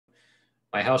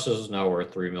My house is now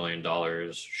worth $3 million.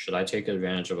 Should I take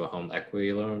advantage of a home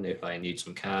equity loan if I need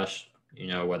some cash?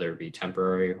 Whether it be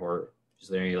temporary or is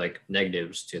there any like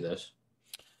negatives to this?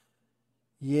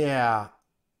 Yeah.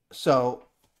 So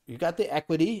you got the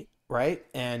equity, right?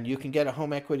 And you can get a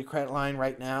home equity credit line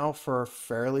right now for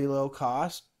fairly low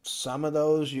cost. Some of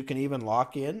those you can even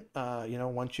lock in.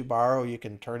 Once you borrow, you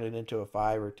can turn it into a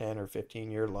 5 or 10 or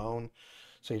 15 year loan.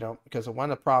 So you don't, because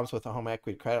one of the problems with a home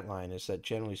equity credit line is that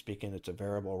generally speaking, it's a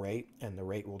variable rate and the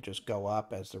rate will just go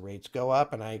up as the rates go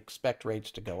up. And I expect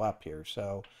rates to go up here.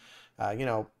 So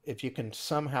if you can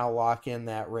somehow lock in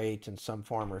that rate in some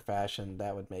form or fashion,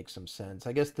 that would make some sense.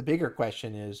 I guess the bigger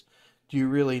question is, do you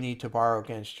really need to borrow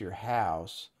against your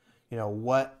house?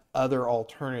 What other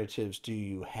alternatives do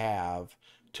you have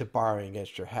to borrowing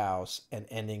against your house and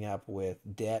ending up with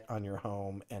debt on your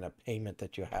home and a payment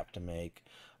that you have to make?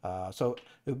 So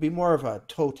it would be more of a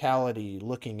totality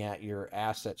looking at your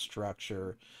asset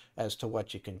structure as to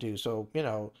what you can do. So,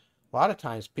 a lot of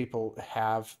times people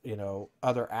have,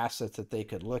 other assets that they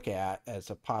could look at as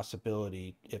a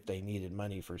possibility if they needed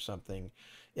money for something.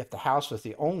 If the house was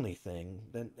the only thing,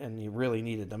 then and you really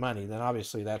needed the money, then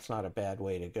obviously that's not a bad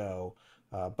way to go.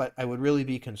 But I would really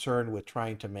be concerned with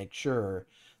trying to make sure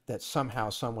that somehow,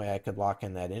 some way I could lock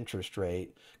in that interest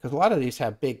rate because a lot of these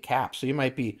have big caps. So you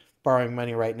might be borrowing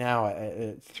money right now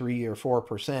at 3 or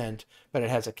 4%, but it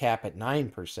has a cap at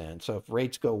 9%. So if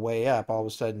rates go way up, all of a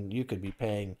sudden you could be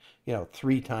paying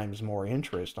 3 times more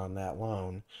interest on that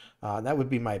loan. That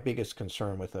would be my biggest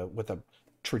concern with a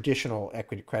traditional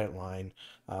equity credit line.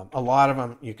 A lot of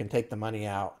them, you can take the money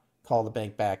out, call the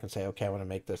bank back, and say, okay, I want to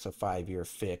make this a 5 year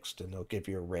fixed, and they'll give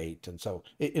you a rate. And so,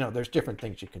 there's different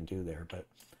things you can do there. But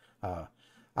uh,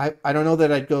 I don't know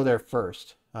that I'd go there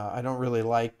first. I don't really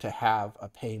like to have a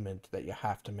payment that you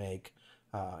have to make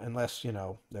unless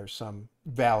there's some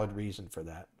valid reason for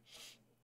that.